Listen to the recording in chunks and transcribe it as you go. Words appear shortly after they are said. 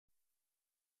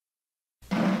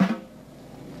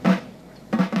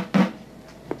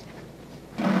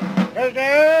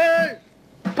Prisoners!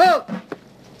 Pull!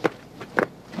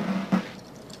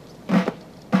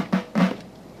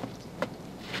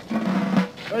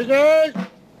 Prisoners!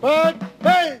 Front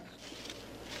face!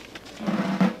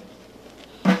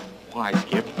 Why,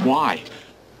 Skip? Why?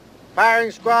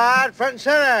 Firing squad, front and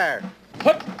center!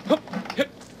 Hup, hup, hip,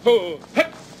 ho,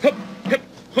 hup, hup, hip,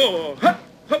 ho, hup,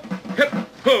 hup, hip,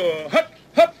 ho, hup,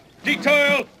 hup,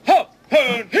 detail, hup,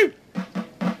 and hoop!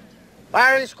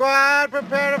 Firing squad,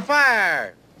 prepare to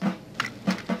fire!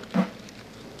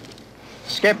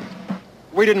 Skip,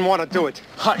 we didn't want to do it.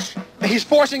 Hush. He's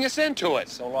forcing us into it.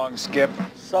 So long, Skip.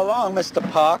 So long, Mr.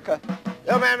 Parker.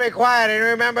 You men be quiet and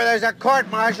remember there's a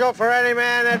court-martial for any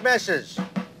man that misses.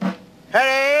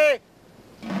 Ready?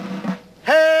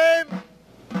 Aim!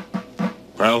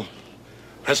 Well,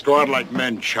 let's go out like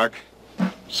men, Chuck.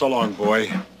 So long,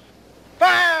 boy.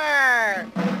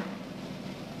 Fire!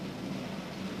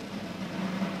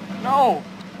 No,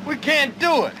 we can't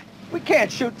do it. We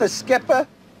can't shoot the skipper.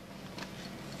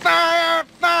 Fire!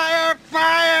 Fire!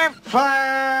 Fire!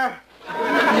 Fire!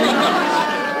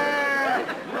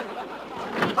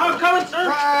 I'm coming, sir.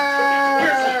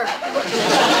 Fire!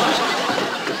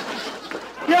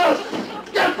 You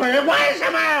stupid! What is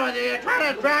the matter with you? You're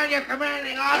trying to drown your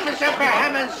commanding officer, for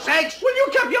heaven's sakes! When you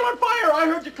kept yelling fire, I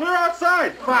heard you clear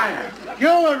outside. Fire!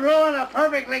 You would ruin a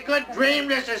perfectly good dream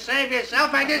just to save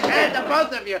yourself. I just had to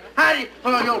both of you. How do you...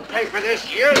 Oh, you'll pay for this,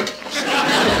 you...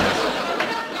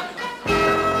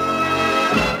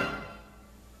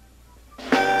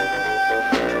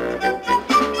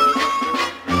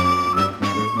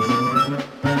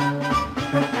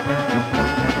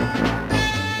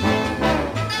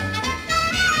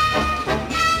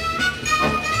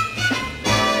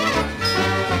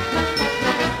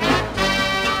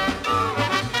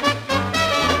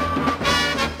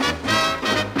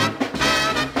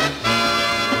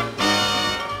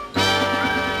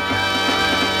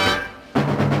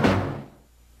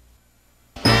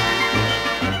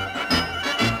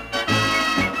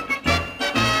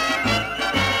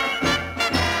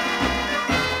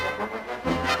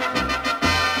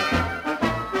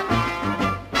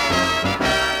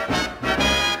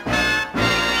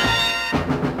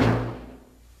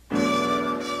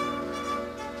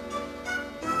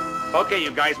 Okay,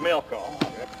 you guys, mail call.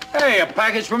 Hey, a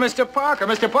package for Mr. Parker.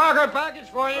 Mr. Parker, a package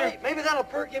for you. Hey, maybe that'll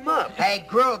perk him up. Hey,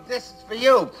 Groove, this is for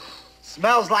you.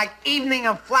 Smells like evening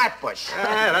in Flatbush.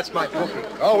 Ah, that's my cookie.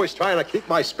 Always trying to keep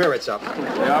my spirits up.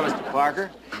 Yeah, Mr.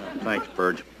 Parker. Thanks,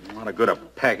 Burge. A lot of good a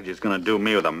package is going to do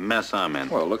me with a mess I'm in.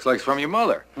 Well, looks like it's from your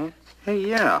mother. Hey,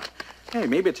 yeah. Hey,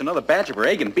 maybe it's another batch of her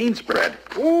egg and bean spread.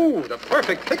 Ooh, the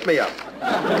perfect pick-me-up.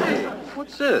 Hey,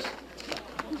 what's this?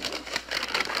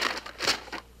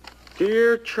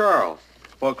 Dear Charles,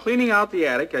 while cleaning out the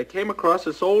attic, I came across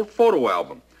this old photo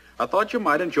album. I thought you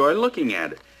might enjoy looking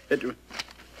at it.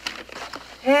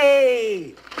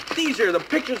 Hey! These are the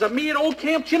pictures of me at old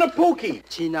Camp Chinapoke.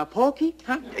 Chinapoke?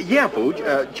 Huh? Yeah, Fuge.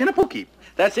 Chinapoke.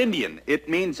 That's Indian. It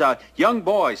means young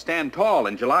boys stand tall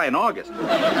in July and August.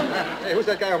 Hey, who's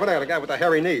that guy over there? The guy with the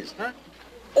hairy knees? Huh?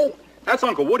 Oh, that's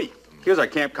Uncle Woody. He was our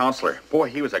camp counselor. Boy,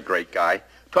 he was a great guy.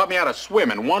 Taught me how to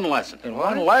swim in one lesson. In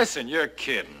one lesson? You're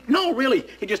kidding. No, really.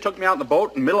 He just took me out in the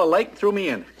boat in the middle of the lake and threw me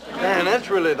in. Man, that's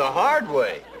really the hard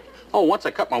way. Oh, once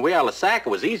I cut my way out of the sack, it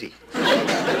was easy.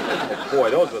 Oh,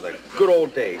 boy, those were the good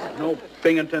old days. No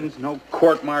Binghamtons, no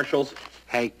court-martials.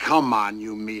 Hey, come on,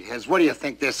 you meatheads. What do you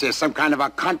think this is, some kind of a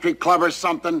country club or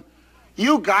something?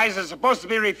 You guys are supposed to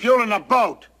be refueling the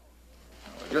boat.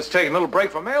 Just taking a little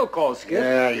break from mail calls, Skip.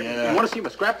 Yeah. You want to see my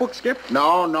scrapbook, Skip?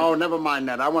 No, never mind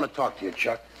that. I want to talk to you,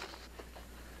 Chuck.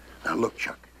 Now, look,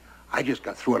 Chuck, I just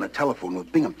got through on the telephone with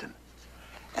Binghamton,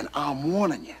 and I'm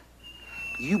warning you.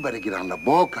 You better get on the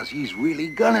ball, because he's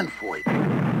really gunning for you.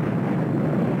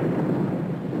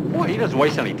 Boy, he doesn't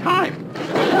waste any time.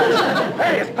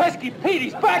 Hey, it's Pesky Pete.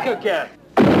 He's back again.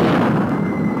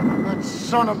 That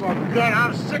son of a gun.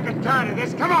 I'm sick and tired of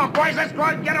this. Come on, boys, let's go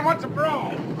out and get him once and for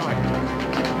all.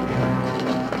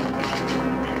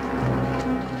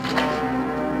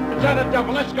 It's on the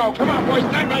double. Let's go. Come on, boys.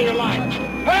 Stand by your line.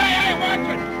 Hey, watch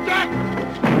it. Duck.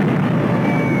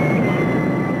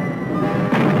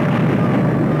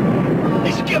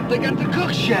 Hey, Skip, they got the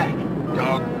cook shack.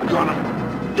 Doggone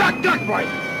 'em. Duck, boy.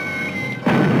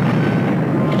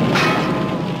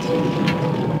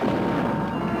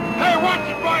 Hey, watch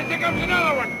it, boys. Here comes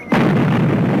another one.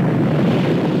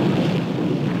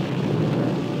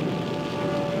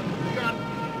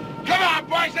 Come on,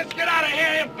 boys. Let's get out of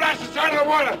here. He'll blast us out of the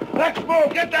water. Let's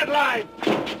move. Get that line.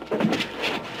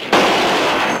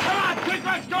 Come on, quick.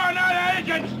 Let's go now, the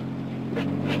agents.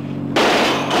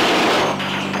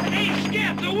 Hey,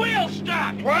 Skip, the wheel. McHales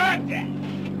stock. What?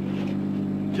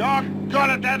 Doggone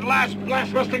it, that last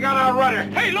blast must have got our rudder.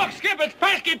 Hey, look, Skip, it's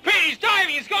Pesky Pete. He's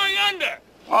diving. He's going under.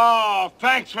 Oh,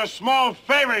 thanks for small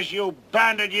favors, you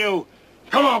bandit, you.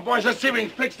 Come on, boys, let's see if we can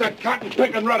fix that cotton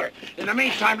picking rudder. In the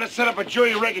meantime, let's set up a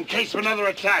jury rig in case of another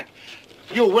attack.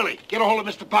 You, Willie, get a hold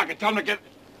of Mr. Parker. Tell him to get...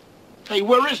 Hey,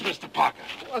 where is Mr. Parker?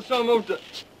 What's some of the...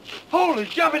 Holy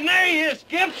jumping, there he is,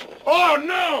 Skip. Oh,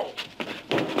 no!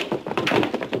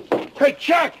 Hey,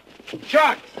 Chuck!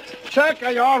 Chuck! Chuck,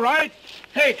 are you all right?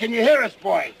 Hey, can you hear us,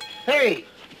 boy? Hey,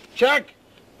 Chuck?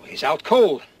 He's out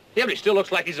cold. Yeah, but he still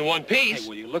looks like he's in one piece. Hey,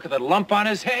 will you look at the lump on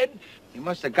his head? He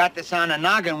must have got this on a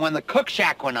noggin when the cook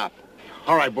shack went up.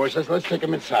 All right, boys, let's take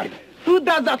him inside. Who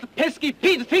does that pesky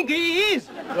Pete think he is?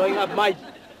 Blowing up my...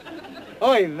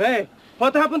 Oy vey.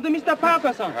 What happened to Mr.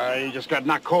 Parker, son? He just got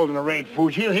knocked cold in the raid,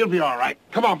 Fooge. He'll be all right.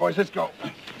 Come on, boys, let's go.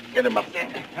 Get him up there.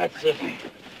 That's it.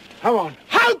 Come on.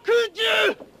 How could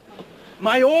you?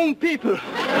 My own people. Put him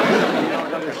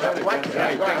right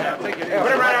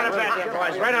on the bed there,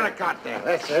 boys. Right on the cot there.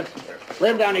 That's it.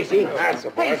 Lay him down easy. That's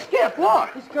it, boy. Hey, Skip,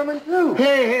 look. He's coming through.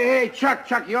 Hey, Chuck,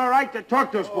 you all right?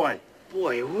 Talk to us, boy.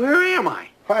 Boy, where am I?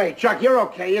 Hey, Chuck, you're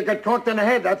okay. You got corked in the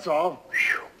head, that's all.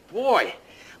 Boy,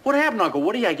 what happened, Uncle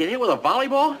Woody? I get hit with a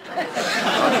volleyball?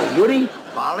 Woody?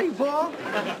 Volleyball?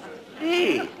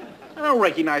 Hey, I don't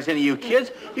recognize any of you kids.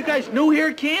 You guys new here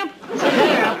at camp?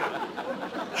 Yeah.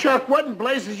 Chuck, what in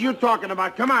blazes you talking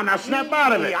about? Come on, now snap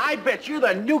out of it. Hey, I bet you're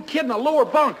the new kid in the lower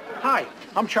bunk. Hi,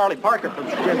 I'm Charlie Parker from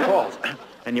St. Paul's.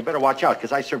 And you better watch out,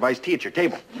 because I serve iced tea at your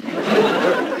table.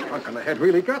 Trunk on the head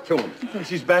really got to him.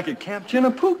 He's back at Camp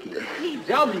Chinapuki.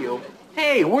 P.W.?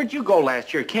 Hey, where'd you go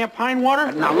last year? Camp Pine Water?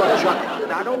 Now, look, Chuck.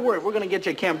 Now, don't worry. We're going to get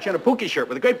you a Camp Chinapuki shirt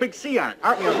with a great big C on it.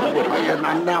 Aren't we, Uncle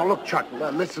Woody? Now, look, Chuck,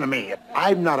 listen to me.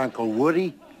 I'm not Uncle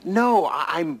Woody. No,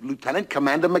 I'm Lieutenant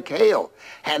Commander McHale.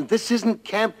 And this isn't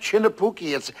Camp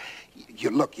Chinapuki. It's...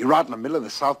 You're out in the middle of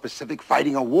the South Pacific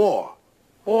fighting a war.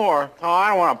 War? Oh, I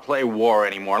don't want to play war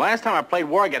anymore. Last time I played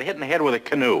war, I got hit in the head with a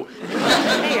canoe.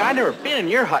 Hey, I've never been in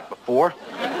your hut before.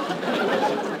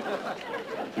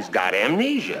 He's got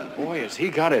amnesia. Boy, has he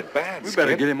got it bad, We Skip.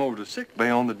 better get him over to sick bay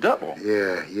on the double.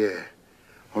 Yeah.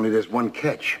 Only there's one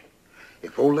catch.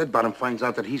 If old Leadbottom finds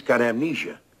out that he's got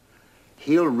amnesia,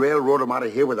 he'll railroad him out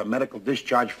of here with a medical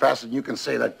discharge faster than you can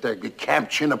say that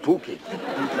Camp Chinapuki.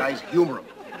 You guys humor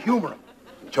him.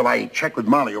 Until I check with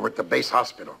Molly over at the base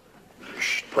hospital.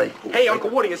 Shh, play cool. Hey, Uncle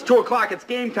Woody, it's 2 o'clock. It's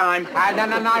game time.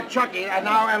 No, Chucky.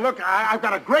 Now, look, I've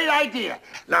got a great idea.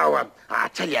 Now, I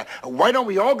tell you, why don't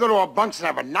we all go to our bunks and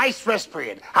have a nice rest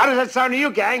period? How does that sound to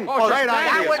you, gang? Oh, great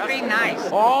That idea. would be nice.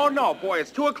 Oh, no, boy. It's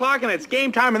 2 o'clock and it's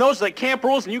game time, and those are the camp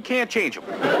rules, and you can't change them.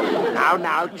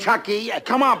 Now, Chucky.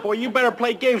 Come on, boy. You better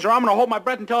play games, or I'm going to hold my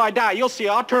breath until I die. You'll see.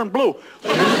 I'll turn blue.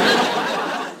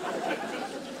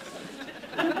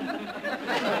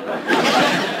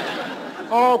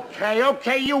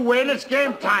 Okay, you win. It's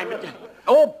game time.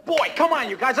 Oh, boy. Come on,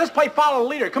 you guys. Let's play follow the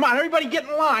leader. Come on, everybody get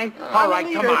in line. All right,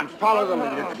 come on. Follow the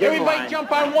leader. Get in Everybody line. jump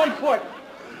on 1 foot.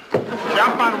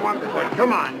 Jump on 1 foot.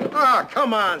 Come on. Ah,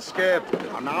 come on, Skip.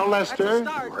 Now, Lester,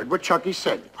 you heard what Chucky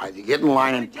said. Either get in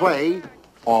line and play,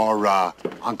 or,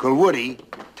 Uncle Woody,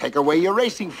 take away your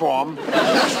racing form.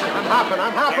 I'm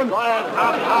hopping. Go ahead,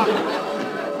 hop.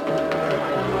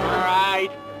 All right.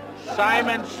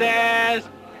 Simon says,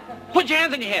 put your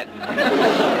hands on your head.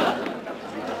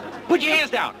 Put your hands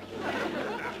down.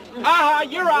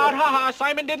 You're out.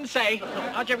 Simon didn't say.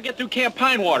 How'd you ever get through Camp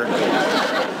Pine Water?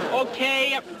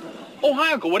 Okay. Oh,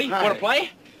 hi, Uncle Woody. Hi. Want to play?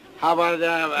 How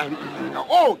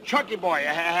about, Chucky boy,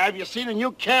 have you seen a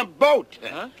new camp boat?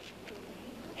 Huh?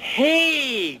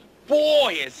 Hey,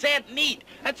 boy, is that neat.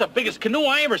 That's the biggest canoe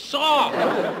I ever saw.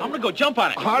 I'm going to go jump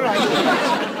on it. All right.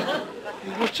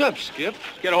 What's up, Skip?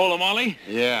 Get a hold of Molly?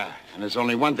 Yeah, and there's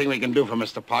only one thing we can do for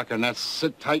Mr. Parker, and that's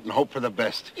sit tight and hope for the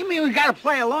best. You mean we gotta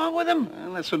play along with him?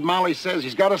 And that's what Molly says.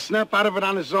 He's got to snap out of it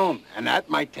on his own. And that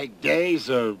might take days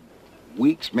or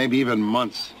weeks, maybe even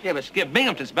months. Yeah, but Skip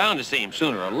Binghamton's bound to see him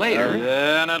sooner or later.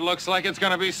 Yeah, and it looks like it's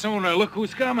gonna be sooner. Look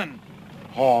who's coming.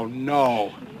 Oh,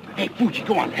 no. Hey, Fuji,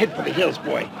 go on. Head for the hills,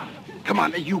 boy. Come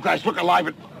on, you guys look alive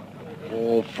and...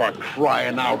 Oh, for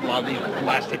crying out loud, these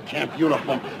blasted camp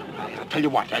uniforms. I'll tell you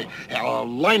what,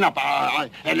 line up,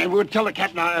 and then we'll tell the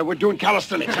captain we're doing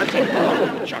calisthenics. That's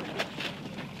it. Chuck.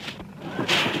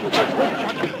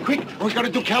 Quick, we're going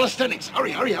to do calisthenics.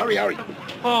 Hurry.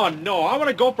 Oh, no. I want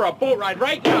to go for a boat ride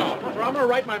right now. Or I'm going to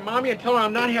write my mommy and tell her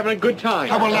I'm not having a good time.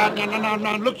 How about that?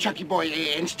 No. Look, Chucky boy,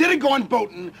 instead of going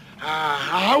boating,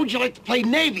 how would you like to play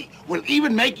Navy? We'll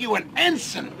even make you an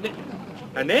ensign.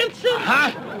 An ensign?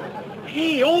 Huh?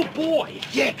 Hey, oh, boy.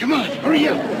 Yeah, come on, hurry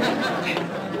up.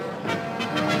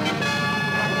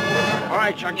 All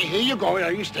right, Chucky, here you go.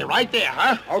 You stay right there,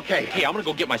 huh? Okay. Hey, I'm gonna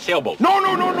go get my sailboat.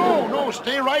 No.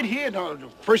 Stay right here. No, the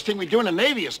first thing we do in the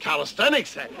Navy is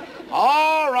calisthenics.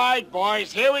 All right,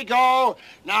 boys, here we go.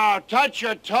 Now, touch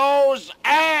your toes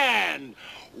and...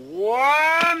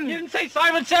 1. You didn't say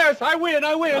Simon Says. I win.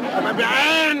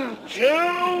 And 2.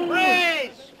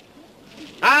 Please.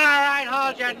 All right,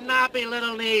 hold your knoppy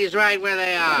little knees right where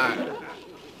they are.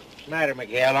 What's the matter,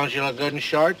 McHale? Don't you look good in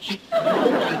shorts?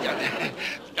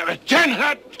 10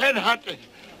 hut.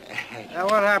 Now,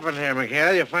 what happened here,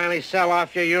 McHale? You finally sell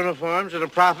off your uniforms at a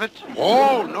profit?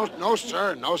 Oh, no,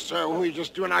 sir. We're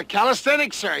just doing our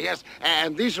calisthenics, sir, yes.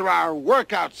 And these are our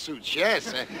workout suits,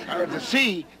 yes. The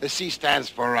C stands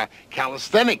for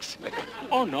calisthenics.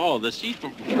 Oh, no, the C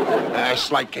from... A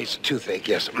slight case of toothache,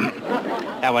 yes.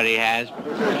 That what he has?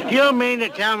 You mean to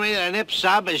tell me that an Ip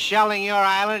sub is shelling your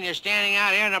island and you're standing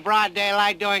out here in the broad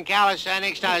daylight doing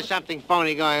calisthenics? Now, there's something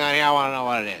phony going on here. I want to know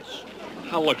what it is.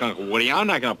 Now, look, Uncle Woody, I'm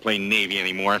not gonna play Navy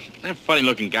anymore. That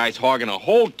funny-looking guy's hogging a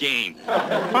whole game.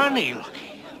 Funny looking?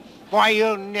 Boy, you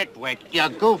nitwit, you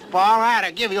goofball. I ought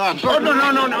to give you a...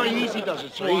 Oh, no, easy does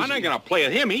it, sir. Well, I'm not gonna play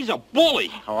with him. He's a bully.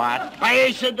 What?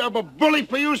 I said a bully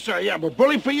for you, sir. Yeah, but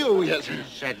bully for you, yes. He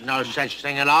said no such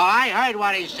thing at all. I heard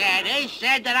what he said. He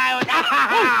said that I was...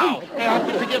 Hey, I have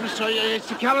to forgive him, sir. It's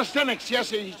the calisthenics. Yes,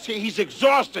 he's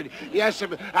exhausted. Yes,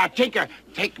 take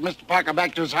Mr. Parker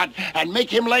back to his hut and make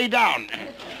him lay down.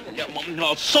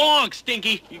 No, song,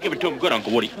 Stinky. You give it to him good,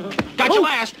 Uncle Woody. Got you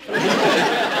last.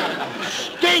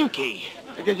 Stinky.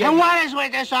 And what is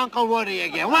with this Uncle Woody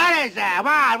again? What is that?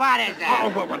 What is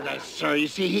that? Oh, but sir, you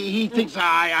see, he thinks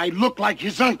I look like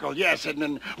his uncle, yes,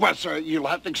 and well, sir, you'll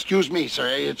have to excuse me, sir.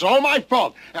 It's all my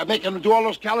fault. Making him do all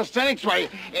those calisthenics, why,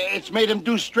 it's made him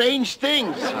do strange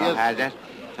things. Oh, has it?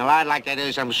 Well, I'd like to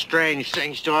do some strange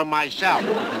things to him myself.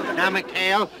 Now,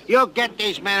 McHale, you get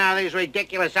these men out of these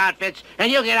ridiculous outfits,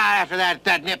 and you get out after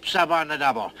that nip sub on the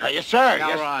double. Yes, sir.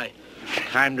 All right.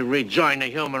 Time to rejoin the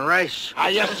human race.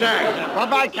 Yes, sir.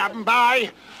 Bye-bye, Captain.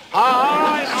 Bye. All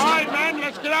right, man.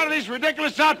 Let's get out of these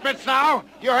ridiculous outfits now.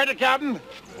 You heard it, Captain?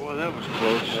 Boy, that was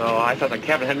close. Oh, I thought the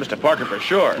captain had Mr. Parker for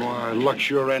sure. Boy, luck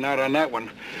sure ran out on that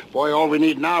one. Boy, all we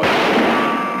need now is...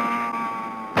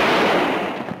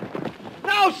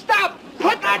 No, stop!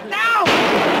 Put that down!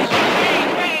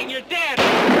 Bang, bang, you're dead!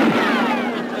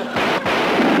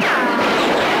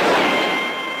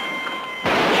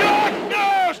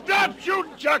 No! Stop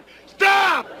shooting, Chuck!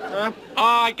 Stop! Oh,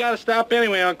 I gotta stop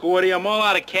anyway, Uncle Woody. I'm all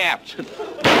out of caps.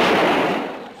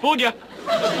 Fooled ya.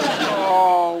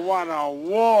 Oh, what a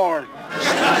war!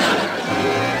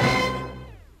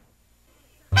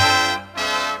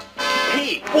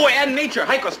 Hey, boy, out in nature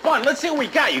hike was fun. Let's see what we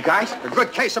got, you guys. A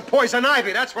good case of poison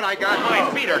ivy, that's what I got. My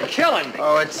feet are killing me.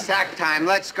 Oh, it's sack time.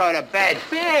 Let's go to bed.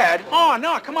 Bad? Oh,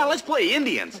 no, come on, let's play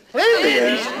Indians.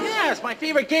 Indians? Yeah, it's my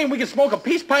favorite game. We can smoke a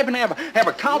peace pipe and have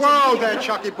a council. Whoa there,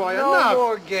 Chucky boy, enough.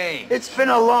 more game. It's been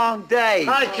a long day.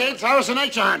 Hi, kids. How was the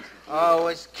nature hunt? Oh,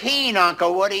 it's keen,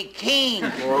 Uncle Woody, keen.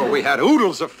 Oh, we had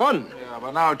oodles of fun. Yeah,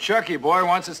 but now Chucky boy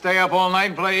wants to stay up all night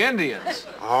and play Indians.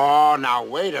 Oh, now,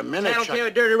 wait a minute, I don't Chuck. care,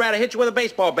 Dirty Rat. I hit you with a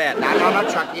baseball bat. No,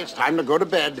 Chucky. It's time to go to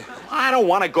bed. I don't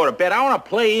want to go to bed. I want to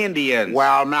play Indians.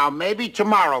 Well, now, maybe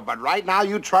tomorrow, but right now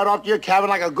you trot off to your cabin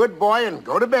like a good boy and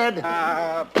go to bed.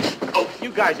 Oh,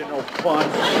 you guys are no fun.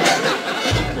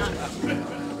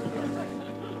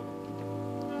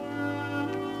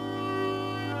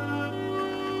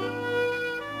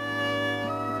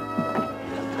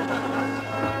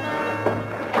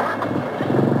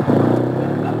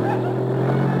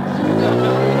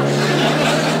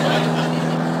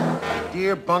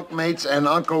 Dear bunkmates and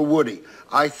Uncle Woody,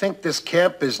 I think this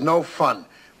camp is no fun.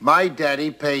 My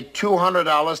daddy paid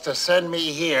 $200 to send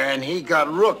me here, and he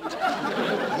got rooked.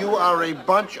 You are a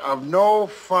bunch of no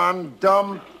fun,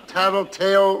 dumb,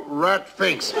 tattletale rat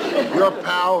finks. Your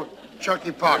pal,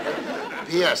 Chucky Parker.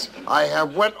 P.S. I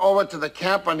have went over to the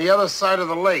camp on the other side of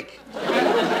the lake.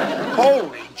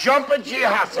 Holy jumping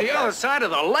jihad. The other side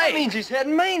of the lake. Means he's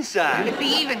heading main side. If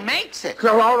he even makes it.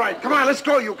 Well, all right. Come on, let's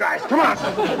go, you guys. Come on.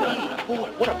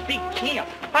 Boy, what a big camp.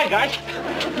 Hi, guys.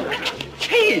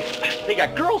 Hey, they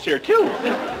got girls here, too.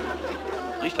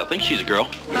 At least I think she's a girl.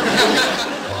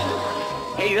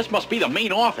 Hey, this must be the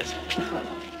main office.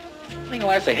 I think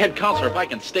I'll ask the head counselor if I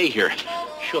can stay here.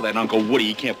 Show that Uncle Woody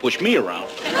he can't push me around.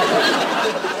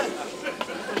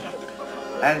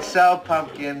 And so,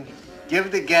 Pumpkin,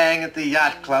 give the gang at the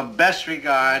yacht club best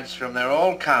regards from their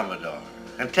old Commodore.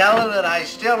 And tell them that I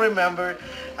still remember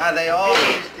how they always...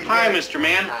 Hi, Mr.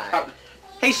 Man.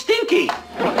 Hey, Stinky.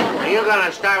 You're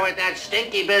gonna start with that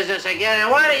stinky business again,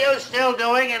 and what are you still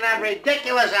doing in that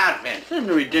ridiculous outfit? This isn't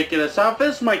a ridiculous outfit.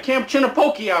 This is my Camp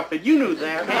Chinapoke outfit. You knew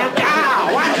that.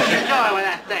 Ow! What are you doing with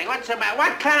that thing? What's the matter?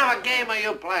 What kind of a game are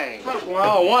you playing?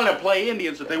 Well, I wanted to play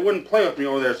Indians, but they wouldn't play with me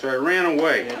over there, so I ran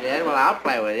away. You did? Well, I'll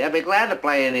play with you. I'll be glad to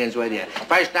play Indians with you.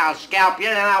 First, I'll scalp you,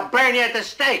 then I'll burn you at the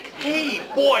stake. Hey,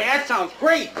 boy, that sounds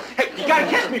great. Hey, you gotta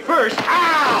kiss me first.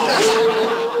 Ow!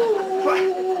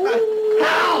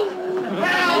 Help!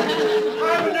 Help!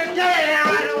 Open the gate here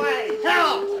right away!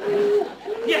 Help!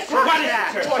 Yes, sir. What is it,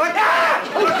 sir? Look out!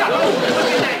 Look out! Look at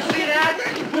that! See that?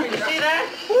 You see that?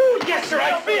 Ooh, yes, sir,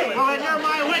 I feel it. Well, then you're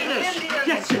my witness.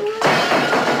 Yes, sir.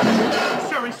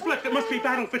 Sir, he's flipped. It must be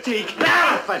battle fatigue.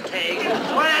 Battle fatigue?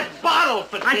 Well, that's bottle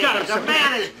fatigue. I got him, The sir.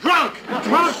 man is drunk.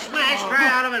 Drunk smashed right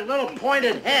out of his little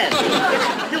pointed head.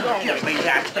 You give me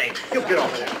that thing. You get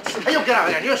over there. You get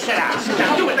over there. You sit down. Sit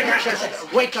down. Do it, the guy.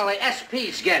 Wait till the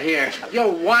SPs get here. You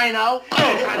wino.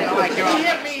 How do you like your... He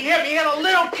hit me, hit a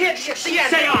little kid. Say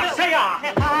on.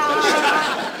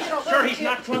 Sir, he's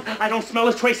not drunk. I don't smell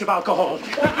a trace of alcohol.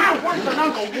 Where's an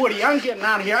Uncle Woody? I'm getting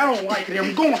out of here. I don't like it here.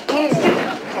 I'm going home.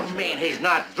 I mean, he's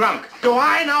not drunk. Do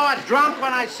I know a drunk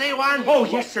when I see one? Oh,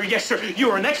 yes, sir.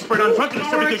 You're an expert on drunkenness,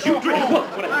 sir, because you drink. Look,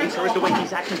 what I mean, sir, is the way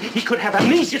he's acting. He could have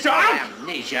amnesia, sir.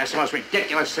 Amnesia? That's the most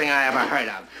ridiculous thing I ever heard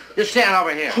of. You stand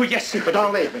over here. Oh, yes, sir. But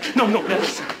don't leave me. No, never,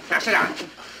 sir. Now, sit down.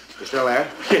 You still there?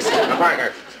 Yes, sir.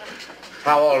 Parker,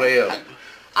 how old are you?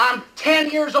 I'm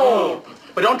 10 years old.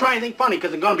 But don't try anything funny,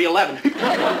 because I'm going to be 11.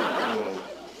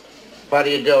 What are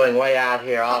you doing way out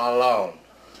here all alone?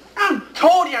 I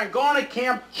told you I'm going to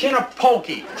Camp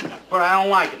Chinapoke. But I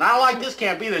don't like it. I don't like this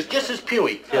camp either. It's just as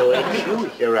pewy. Pewy?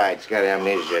 You're right. It's got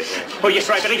amnesia here. Oh, yes,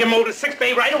 sir. I better get him over to sick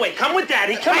bay right away. Come with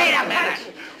Daddy. Come Wait a minute.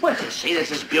 What? You see,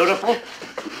 this is beautiful.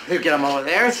 You get him over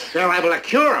there, they're liable to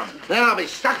cure him. Then I'll be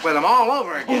stuck with him all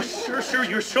over again. Oh, sir,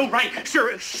 you're so right.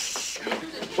 Sir,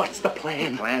 what's the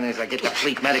plan? The plan is I get the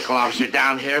fleet medical officer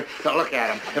down here to look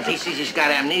at him. If he sees he's got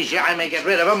amnesia, I may get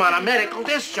rid of him on a medical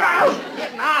discharge.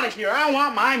 Getting out of here. I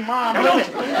want my mom.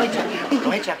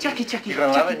 Wait, Chucky. You're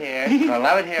gonna love it here. You're gonna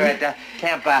love it here at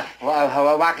Camp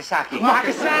Wakasaki.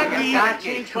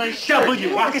 Wakasaki. W.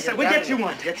 Wakasaki. We'll get you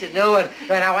one. Get you new one.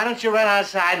 Now, why don't you run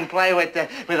outside and play with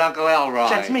Uncle Elroy?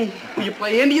 That's me. Will you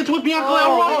play Indians with me, Uncle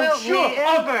Elroy? Sure.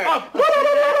 Come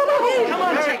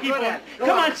on, Chucky.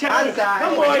 Come on, Chucky.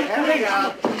 Come on.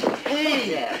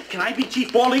 Hey, can I be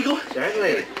Chief Bald Eagle?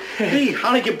 Certainly. Hey,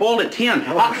 how'd I get bald at 10?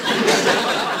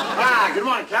 Good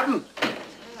morning, Captain.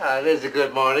 It is a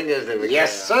good morning, isn't it?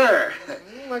 Yes, sir.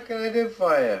 What can I do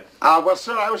for you? Well,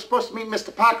 sir, I was supposed to meet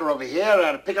Mr. Parker over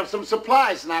here to pick up some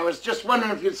supplies, and I was just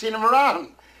wondering if you'd seen him around.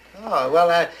 Oh,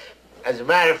 well, as a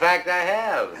matter of fact, I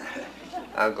have.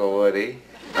 Uncle Woody.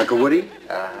 Uncle Woody?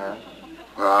 Uh-huh.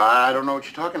 Well, I don't know what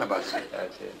you're talking about, sir.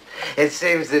 That's it. It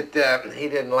seems that he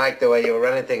didn't like the way you were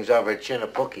running things over at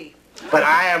Chinapoke. But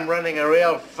I am running a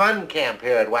real fun camp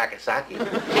here at Wakasaki.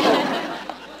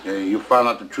 You found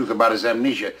out the truth about his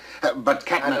amnesia. But,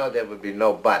 Captain... I know there would be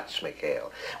no buts,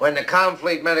 McHale. When the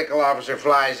Confleet medical officer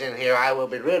flies in here, I will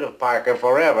be rid of Parker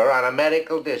forever on a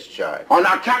medical discharge. Oh,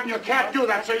 now, Captain, you can't do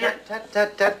that, sir. Tut,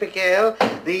 McHale.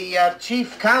 The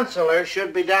chief counselor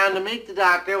should be down to meet the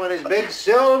doctor when his big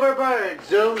silver bird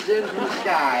zooms into the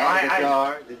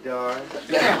sky. The door.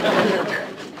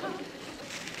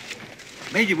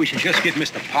 Maybe we should just give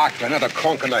Mr. Parker another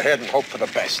conk in the head and hope for the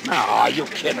best. No, are you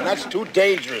kidding? That's too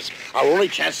dangerous. Our only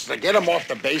chance is to get him off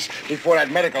the base before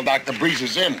that medical doctor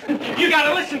breezes in. You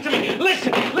gotta listen to me.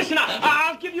 Listen.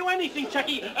 I'll give you anything,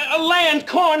 Chucky. Land,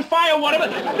 corn, fire, whatever.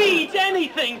 Beads,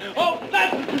 anything.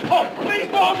 Please,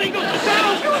 Bald Eagle.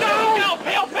 Down.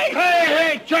 Help me.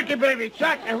 Hey, Chucky, baby,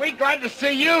 Chuck, and we glad to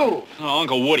see you. Oh,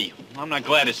 Uncle Woody, I'm not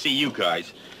glad to see you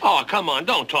guys. Oh, come on,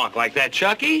 don't talk like that,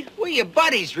 Chucky. We're your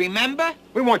buddies, remember?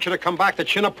 We want you to come back to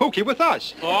Chinapoke with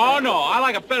us. Oh, no, I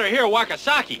like it better here at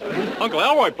Wakasaki. Uncle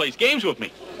Elroy plays games with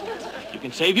me. You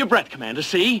can save your breath, Commander.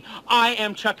 See, I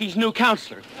am Chucky's new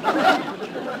counselor.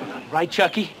 Right,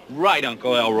 Chucky? Right,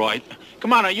 Uncle Elroy.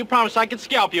 Come on, now, you promised I could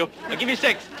scalp you. I'll give you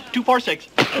 6. 2, 4, 6.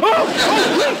 Oh,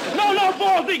 please. No,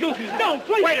 Bald Eagle. No,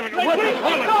 please. Wait a minute. Hold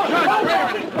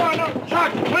it.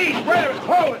 Chuck, please, wait a minute.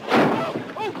 Hold it.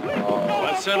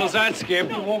 That settles that, Skip.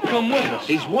 He won't come with us.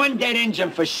 He's one dead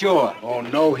Injun for sure. Oh,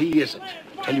 no, he isn't.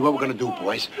 Tell you what we're gonna do,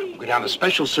 boys. We'll go down to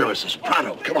Special Services.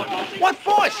 Pronto, come on. What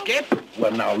for, Skip?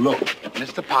 Well, now, look. If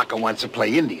Mr. Parker wants to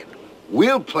play Indian,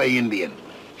 we'll play Indian.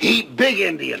 Heap big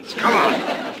Indians. Come on.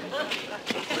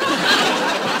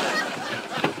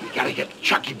 We gotta get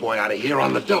Chucky boy out of here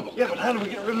on the double. Yeah, but how do we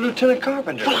get rid of Lieutenant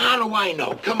Carpenter? Well, how do I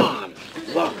know? Come on.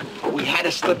 Look, we had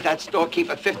to slip that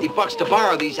storekeeper $50 to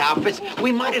borrow these outfits.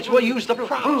 We might as well use the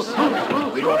props.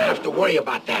 We don't have to worry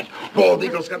about that. Bald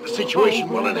Eagle's got the situation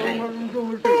well in hand.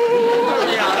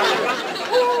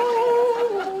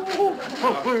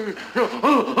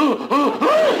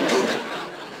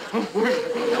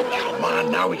 Come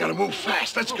on, now we gotta move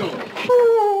fast. Let's go.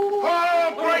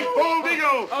 Oh, great Bald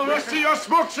Eagle! Let's see your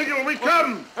smoke signal. We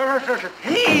come.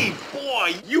 Hey,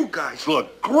 boy, you guys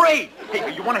look great.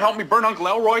 Hey, you want to help me burn Uncle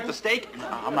Elroy at the stake?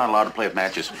 I'm not allowed to play with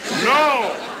matches.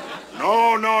 No.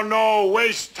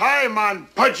 Waste time on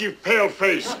pudgy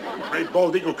paleface. Great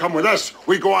Bald Eagle, come with us.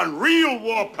 We go on real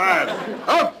warpath.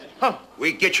 Huh?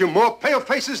 We get you more pale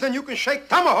faces than you can shake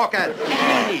tomahawk at.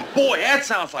 Hey, boy, that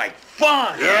sounds like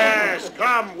fun. Yes,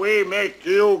 come, we make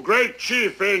you great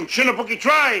chief in Chinabuki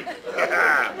tribe.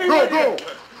 Go.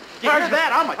 How's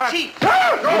that? I'm a chief.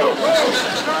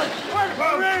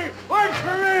 Wait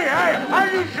for me. I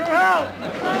need some help.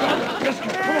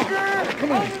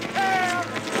 Come on.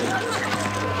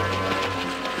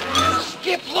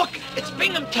 Skip, look, it's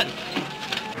Binghamton.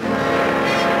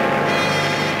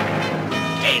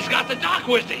 Hey, he's got the doc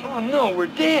with him. Oh, no, we're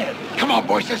dead. Come on,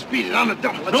 boys, let's beat it on the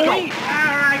double. Let's go. All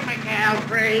right, McHales,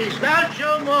 please. Don't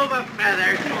you move a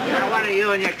feather. What are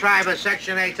you and your tribe of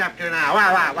Section 8's up to now?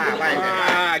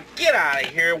 Wow. Get out of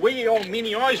here, will you, old meanie?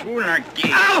 You always ruin our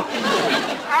game. All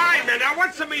right, man, now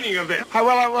what's the meaning of this? Okay,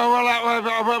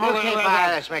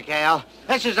 by this, McHale.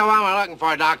 This is the one we're looking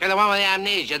for, Doctor, the one with the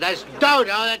amnesia. This dodo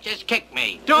that just kicked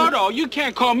me. Dodo? You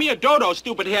can't call me a dodo,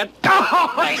 stupid head.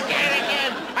 Oh, I did it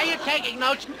again. Are you taking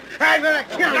notes? I'm gonna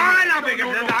kill you. No,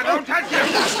 Binghamton, don't touch him.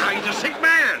 He's a sick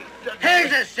man.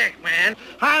 He's a sick man.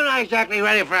 I'm not exactly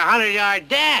ready for a 100-yard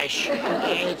dash.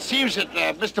 It seems that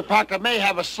Mr. Parker may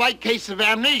have a slight case of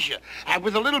amnesia. And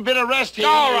with a little bit of rest here...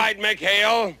 All right,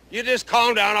 McHale. You just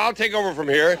calm down. I'll take over from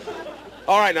here.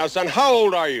 All right, now, son, how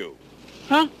old are you?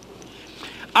 Huh?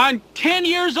 I'm 10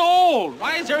 years old.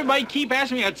 Why does everybody keep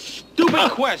asking me that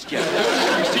stupid question?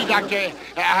 You see, Doctor,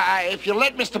 if you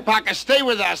let Mr. Parker stay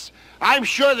with us, I'm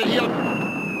sure that he'll...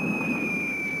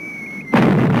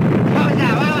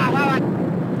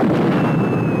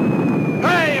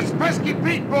 Hey, it's Pesky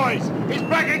Pete, boys. He's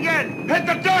back again. Hit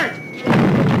the dirt.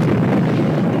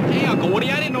 Hey, Uncle Woody,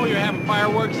 I didn't know you were having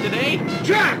fireworks today.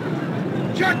 Chuck,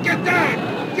 get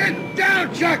down. Get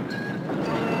down, Chuck.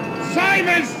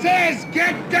 Simon says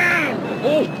get down.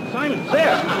 Oh, Simon's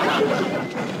there.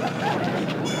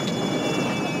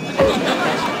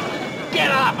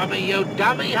 Get off of me, you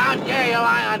dummy. How dare you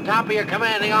lie on top of your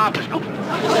commanding officer?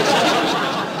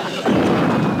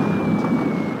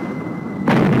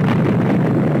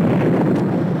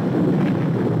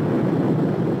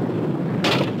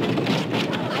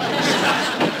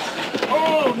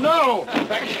 Oh, no.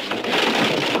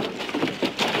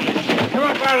 Come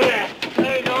up out of there.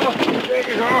 There you go.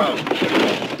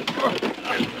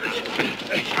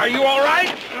 Are you all right?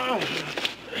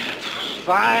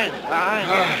 Fine.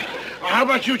 How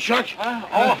about you, Chuck?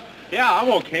 Yeah, I'm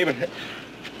okay, but...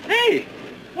 Hey,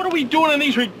 what are we doing in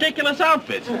these ridiculous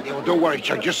outfits? Yeah, well, don't worry,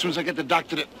 Chuck. Just as soon as I get the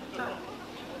doctor to...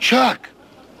 Chuck,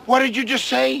 what did you just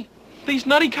say? These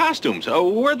nutty costumes,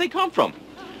 where'd they come from?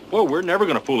 Well, we're never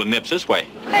gonna fool a nips this way.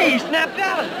 Hey, he snapped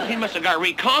out. He must have got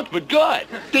reconked, but good.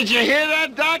 Did you hear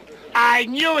that, Doc? I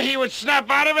knew he would snap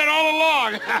out of it all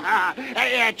along.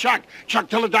 Hey, Chuck,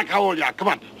 tell the doc how old you are. Come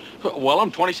on. Well,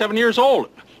 I'm 27 years old.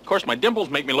 Of course, my dimples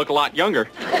make me look a lot younger.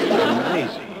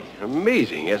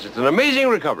 Amazing. Yes, it's an amazing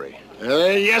recovery.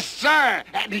 Yes, sir.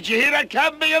 Did you hear that,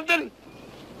 Captain Binghamton?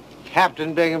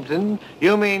 Captain Binghamton?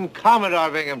 You mean Commodore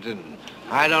Binghamton.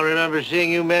 I don't remember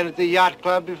seeing you men at the yacht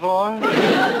club before.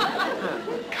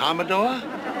 Commodore?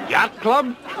 Yacht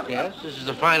Club? Yes, this is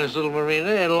the finest little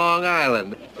marina in Long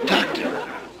Island. Doctor,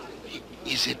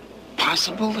 is it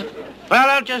possible that... Well,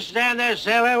 don't just stand there,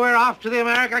 sailor. We're off to the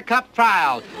America Cup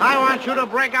trials. I want you to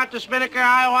break out the spinnaker.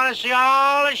 I want to see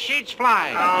all the sheets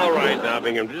flying. All right, now,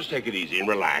 Binghamton, just take it easy and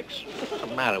relax. What's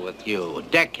the matter with you? A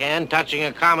deckhand touching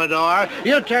a Commodore?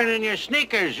 You turn in your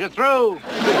sneakers. You're through. All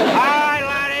right,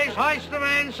 laddies, hoist the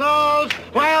mainsails.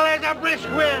 Well, there's a brisk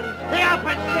wind. The up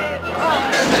and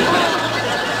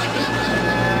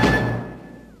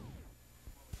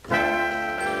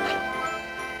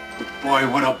Boy,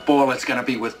 what a ball it's gonna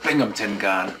be with Binghamton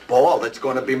gone. Ball, it's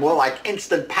going to be more like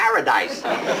instant paradise.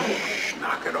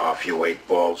 Knock it off, you 8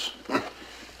 balls.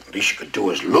 Least you could do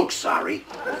is look sorry.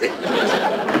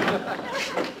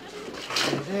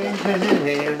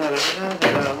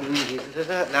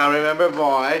 Now remember,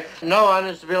 boy, no one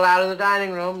is to be allowed in the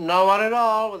dining room. No one at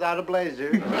all without a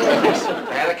blazer.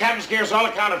 Yeah, the captain's gear's all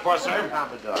accounted for, sir.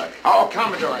 Commodore. Oh,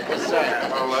 Commodore. Yes, sir.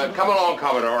 Well, come along,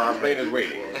 Commodore. Our plane is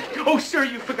waiting. Oh, sir,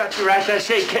 you forgot your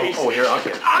attaché case. Oh, here, I'll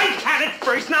get it. I had it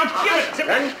first. Now give it to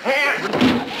me.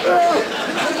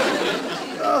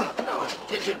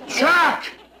 Chuck!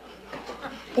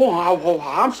 Oh,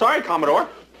 I'm sorry, Commodore.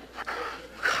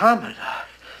 Commodore?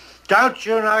 Don't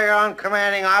you know your own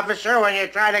commanding officer when you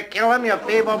try to kill him, you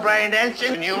feeble-brained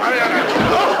ensign? You...